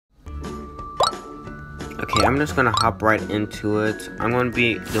Okay, I'm just gonna hop right into it. I'm gonna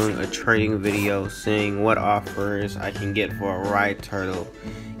be doing a trading video seeing what offers I can get for a ride turtle.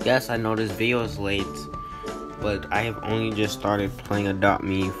 Yes, I know this video is late, but I have only just started playing Adopt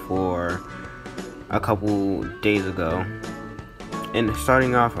Me for a couple days ago. And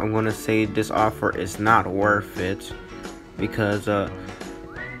starting off, I'm gonna say this offer is not worth it because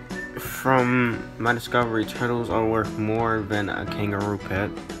from my discovery, turtles are worth more than a kangaroo pet.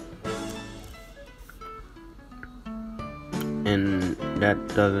 And that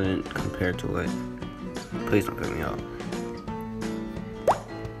doesn't compare to it. Please don't pick me up.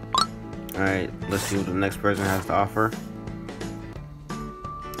 Alright, let's see what the next person has to offer.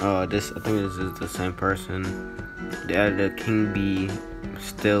 I think this is the same person. The king bee.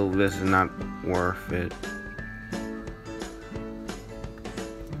 Still, this is not worth it.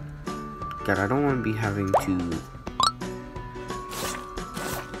 God, I don't want to be having to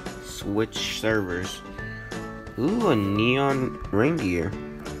switch servers. Ooh, a neon reindeer.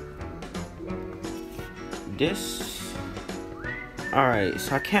 This. Alright,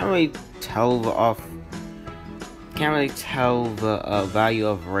 so I can't really tell the value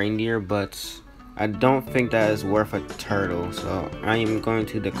of reindeer, but I don't think that is worth a turtle, so I am going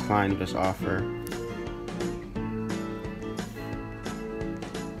to decline this offer.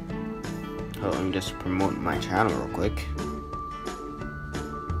 Oh, let me just promote my channel real quick.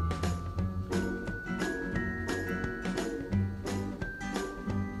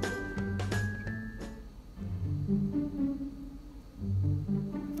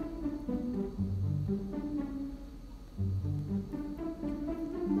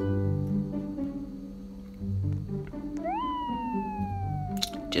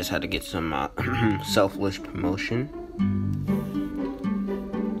 Just had to get some selfless promotion.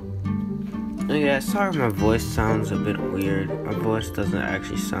 Oh yeah, sorry if my voice sounds a bit weird. My voice doesn't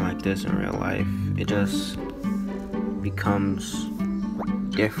actually sound like this in real life. It just becomes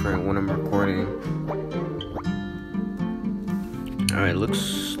different when I'm recording. Alright,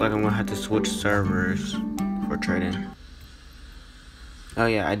 looks like I'm gonna have to switch servers for trading. Oh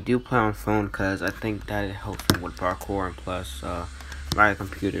yeah, I do play on phone because I think that it helps me with parkour, and plus my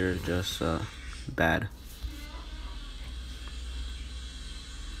computer is just bad.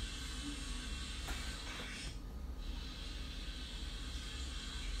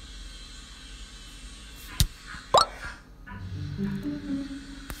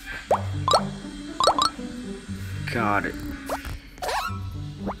 God,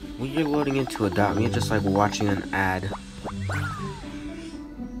 when you're loading into Adopt Me, it's just like watching an ad.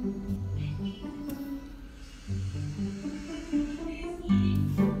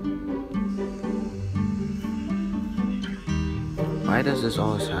 Why does this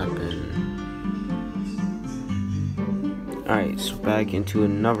always happen? Alright, so back into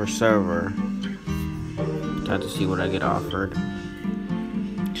another server. Time to see what I get offered.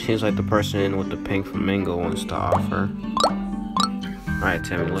 Seems like the person with the pink flamingo wants to offer. Alright,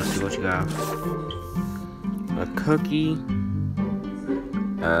 Timmy, let's see what you got. A cookie.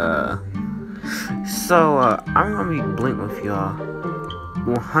 I'm gonna be blunt with y'all.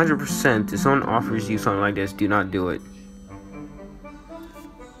 100%, if someone offers you something like this, do not do it.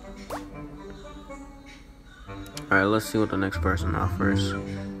 Alright, let's see what the next person offers.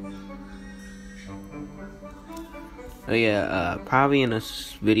 Oh yeah, probably in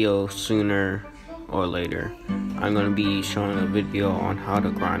this video sooner or later, I'm gonna be showing a video on how to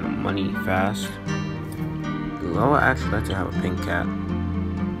grind money fast. Ooh, I would actually like to have a pink cat.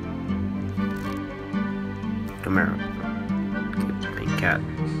 Come here. Get pink cat.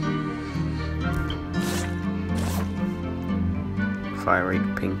 Fire rate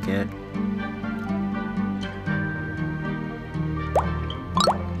pink cat.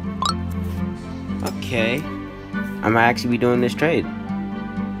 Okay. I might actually be doing this trade.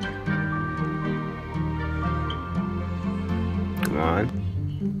 Come on.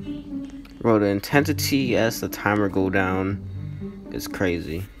 Bro, the intensity as the timer go down is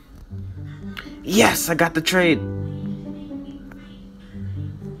crazy. Yes, I got the trade.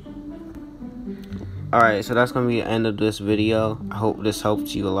 Alright, so that's gonna be the end of this video. I hope this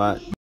helps you a lot.